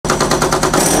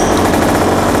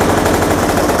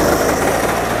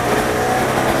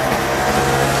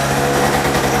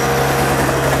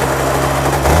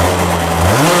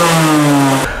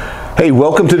Hey,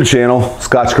 welcome to the channel,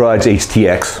 Scott's Garage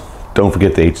HTX. Don't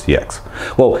forget the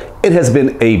HTX. Well, it has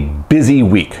been a busy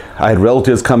week. I had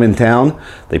relatives come in town.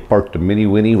 They parked a Mini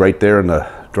Winnie right there in the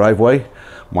driveway.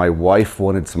 My wife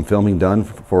wanted some filming done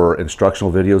for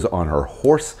instructional videos on her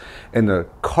horse, and the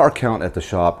car count at the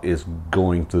shop is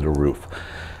going through the roof.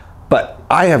 But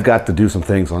I have got to do some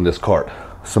things on this cart,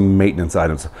 some maintenance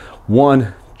items.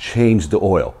 One, change the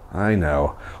oil. I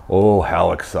know. Oh,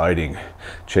 how exciting.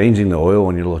 Changing the oil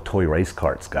on your little toy race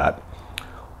cart, Scott.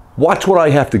 Watch what I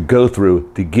have to go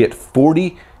through to get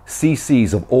 40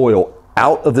 cc's of oil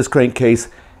out of this crankcase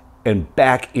and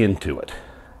back into it.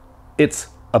 It's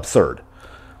absurd.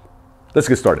 Let's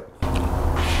get started.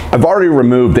 I've already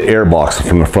removed the air box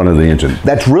from the front of the engine.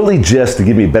 That's really just to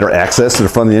give me better access to the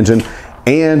front of the engine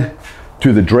and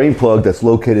to the drain plug that's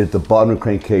located at the bottom of the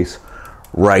crankcase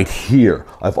right here.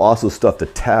 I've also stuffed a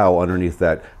towel underneath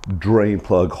that drain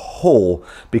plug hole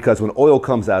because when oil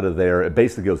comes out of there, it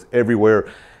basically goes everywhere.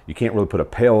 You can't really put a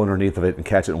pail underneath of it and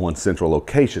catch it in one central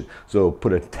location. So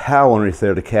put a towel underneath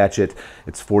there to catch it.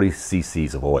 It's 40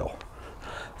 cc's of oil.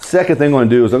 Second thing I'm going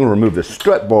to do is I'm going to remove the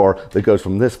strut bar that goes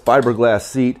from this fiberglass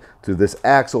seat to this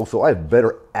axle so I have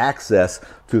better access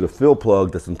to the fill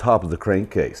plug that's on top of the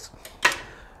crankcase.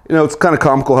 You know, it's kind of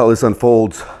comical how this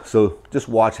unfolds, so just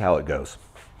watch how it goes.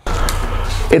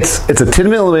 It's a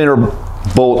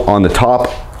 10mm bolt on the top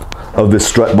of this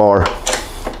strut bar.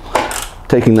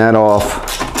 Taking that off.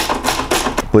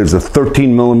 I believe it's a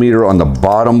 13mm on the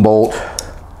bottom bolt.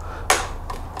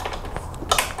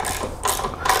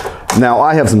 Now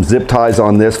I have some zip ties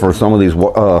on this for some of these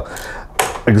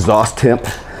exhaust temp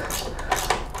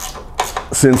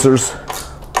sensors.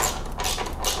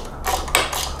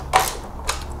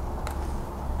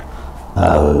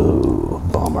 Oh,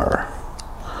 bummer.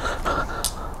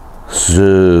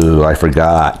 So I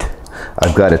forgot.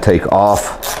 I've got to take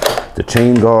off the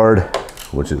chain guard,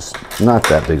 which is not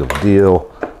that big of a deal.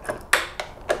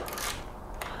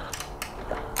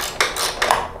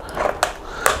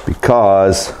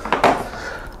 Because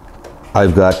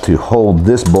I've got to hold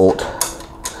this bolt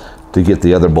to get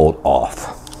the other bolt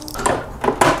off.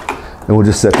 And we'll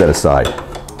just set that aside.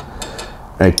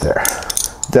 Right there.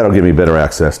 That'll give me better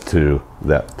access to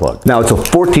that plug. Now it's a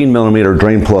 14mm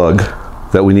drain plug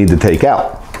that we need to take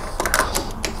out.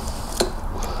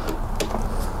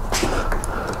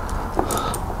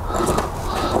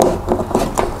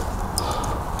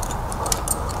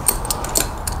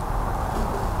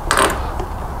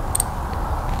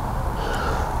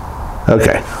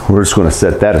 Okay, we're just going to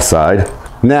set that aside.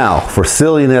 Now for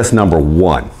silliness number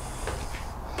one.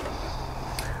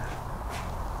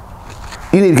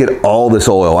 You need to get all this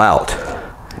oil out.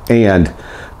 And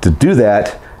to do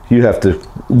that, you have to,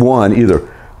 one,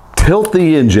 either tilt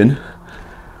the engine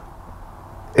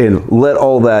and let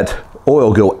all that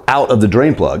oil go out of the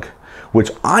drain plug, which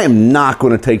I am not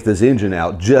going to take this engine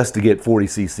out just to get 40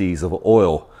 cc's of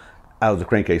oil out of the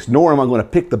crankcase, nor am I going to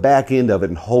pick the back end of it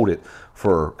and hold it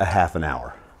for a half an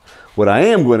hour. What I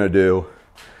am going to do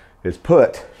is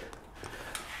put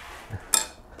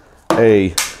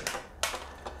a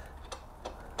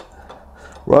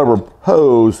rubber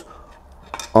hose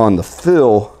on the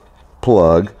fill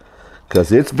plug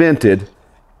because it's vented,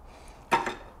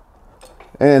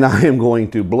 and I am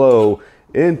going to blow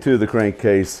into the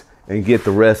crankcase and get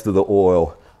the rest of the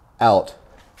oil out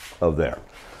of there,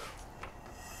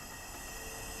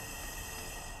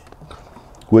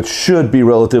 which should be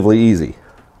relatively easy.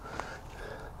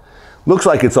 Looks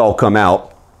like it's all come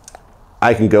out.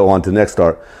 I can go on to the next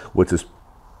part, which is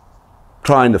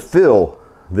trying to fill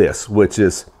this, which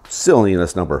is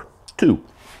silliness number two.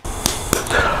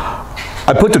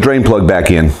 I put the drain plug back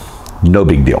in, no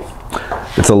big deal.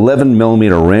 It's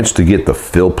 11mm wrench to get the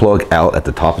fill plug out at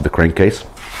the top of the crankcase.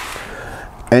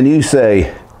 And you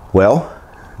say, well,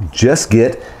 just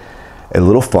get a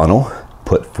little funnel,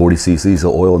 put 40 cc's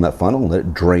of oil in that funnel and let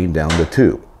it drain down the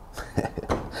tube.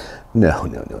 No,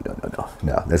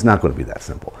 that's not going to be that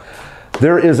simple.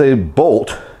 There is a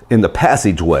bolt in the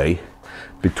passageway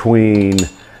between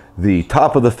the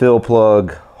top of the fill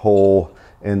plug hole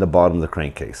and the bottom of the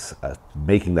crankcase,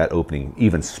 making that opening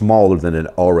even smaller than it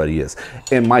already is.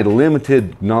 And my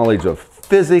limited knowledge of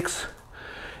physics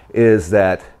is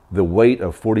that the weight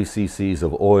of 40 cc's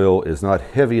of oil is not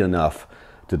heavy enough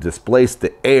to displace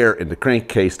the air in the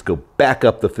crankcase to go back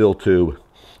up the fill tube,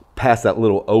 past that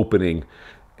little opening,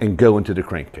 and go into the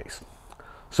crankcase.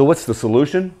 So what's the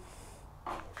solution?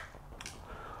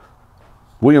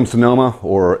 Williams-Sonoma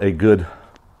or a good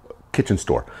kitchen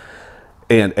store.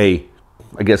 And I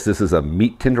guess this is a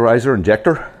meat tenderizer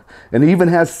injector, and it even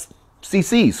has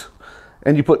cc's.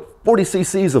 And you put 40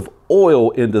 cc's of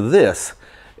oil into this,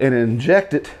 and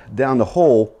inject it down the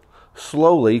hole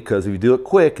slowly, because if you do it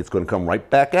quick, it's going to come right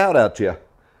back out at you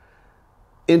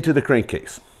into the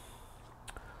crankcase.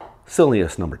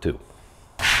 Silliness number 2.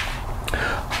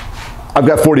 I've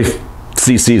got 40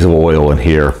 cc's of oil in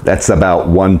here. That's about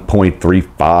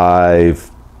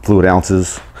 1.35 fluid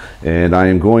ounces. And I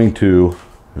am going to,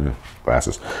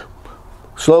 glasses,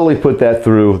 slowly put that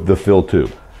through the fill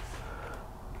tube.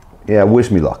 Yeah,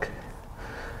 wish me luck.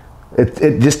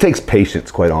 It just takes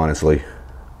patience, quite honestly.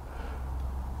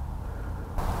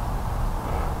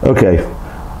 Okay,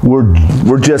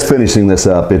 we're just finishing this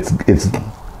up. It's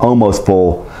almost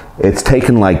full. It's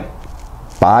taken like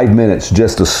 5 minutes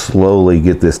just to slowly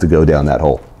get this to go down that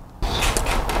hole.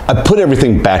 I put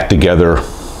everything back together.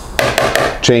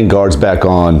 Chain guards back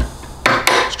on,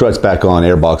 struts back on,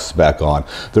 airbox back on.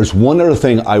 There's one other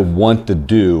thing I want to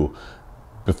do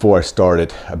before I start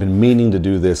it. I've been meaning to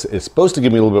do this. It's supposed to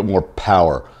give me a little bit more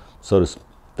power, so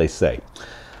they say.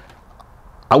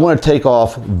 I want to take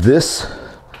off this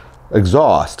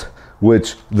exhaust,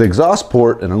 which the exhaust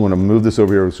port, and I'm going to move this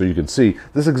over here so you can see,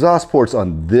 this exhaust port's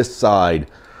on this side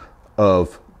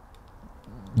of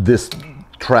this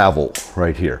travel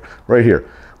right here,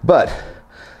 But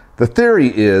the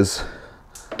theory is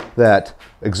that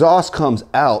exhaust comes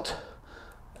out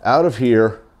of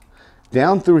here,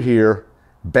 down through here,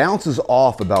 bounces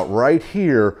off about right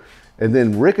here, and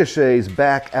then ricochets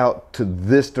back out to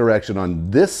this direction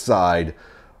on this side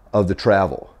of the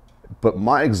travel. But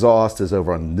my exhaust is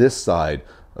over on this side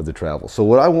of the travel. So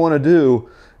what I want to do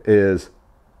is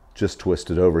just twist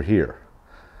it over here.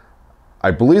 I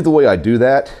believe the way I do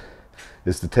that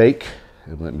is to take,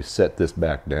 and let me set this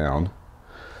back down,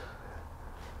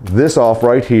 this off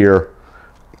right here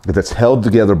that's held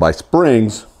together by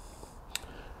springs,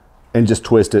 and just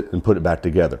twist it and put it back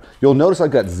together. You'll notice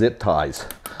I've got zip ties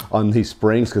on these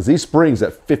springs, because these springs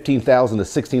at 15,000 to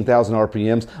 16,000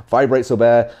 RPMs vibrate so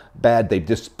bad they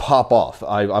just pop off.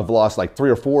 I've lost like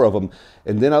 3 or 4 of them,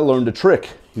 and then I learned a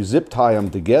trick. You zip tie them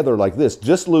together like this,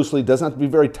 just loosely, doesn't have to be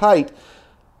very tight.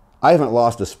 I haven't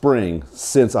lost a spring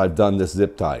since I've done this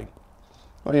zip tying.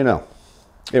 Well, you know.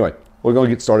 Anyway, we're going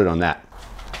to get started on that.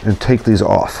 And take these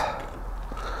off.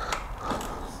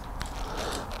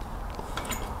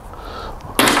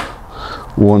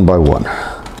 One by one.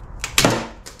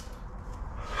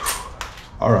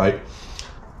 All right.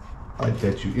 I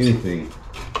bet you anything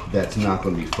that's not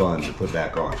going to be fun to put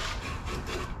back on.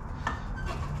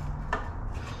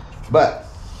 But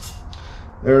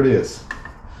there it is.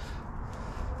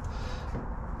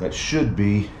 That should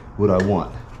be what I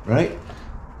want, right?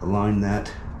 Align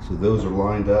that so those are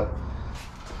lined up.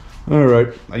 All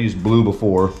right, I used blue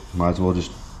before. Might as well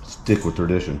just stick with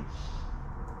tradition.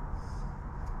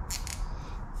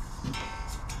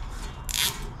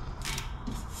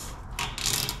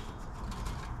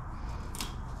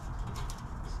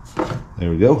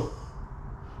 There we go.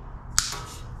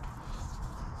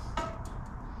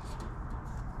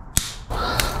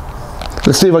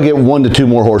 Let's see if I get 1 to 2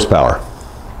 more horsepower.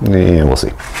 Yeah, we'll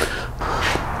see.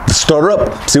 Let's start her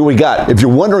up, see what we got. If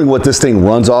you're wondering what this thing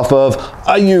runs off of,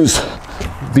 I use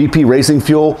VP Racing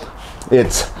Fuel.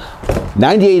 It's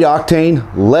 98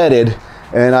 octane, leaded,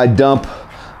 and I dump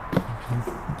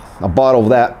a bottle of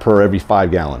that per every 5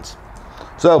 gallons.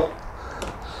 So,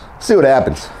 see what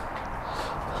happens.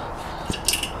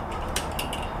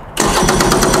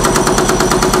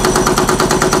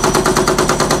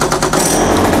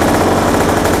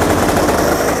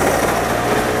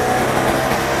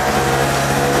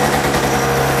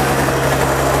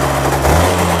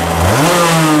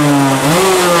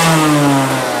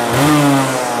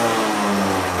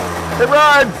 It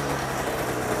runs!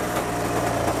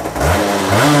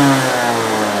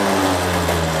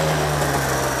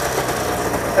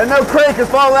 And no crank has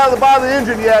fallen out of the bottom of the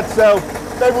engine yet, so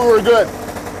maybe we were good.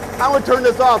 I'm gonna turn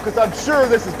this off because I'm sure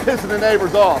this is pissing the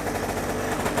neighbors off.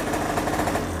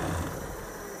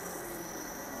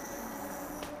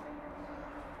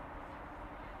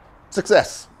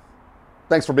 Success.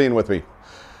 Thanks for being with me.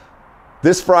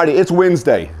 This Friday, it's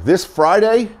Wednesday. This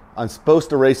Friday, I'm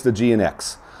supposed to race the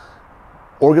GNX.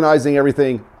 Organizing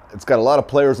everything. It's got a lot of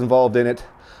players involved in it.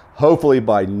 Hopefully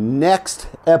by next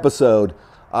episode,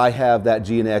 I have that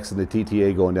GNX and the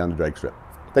TTA going down the drag strip.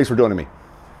 Thanks for joining me.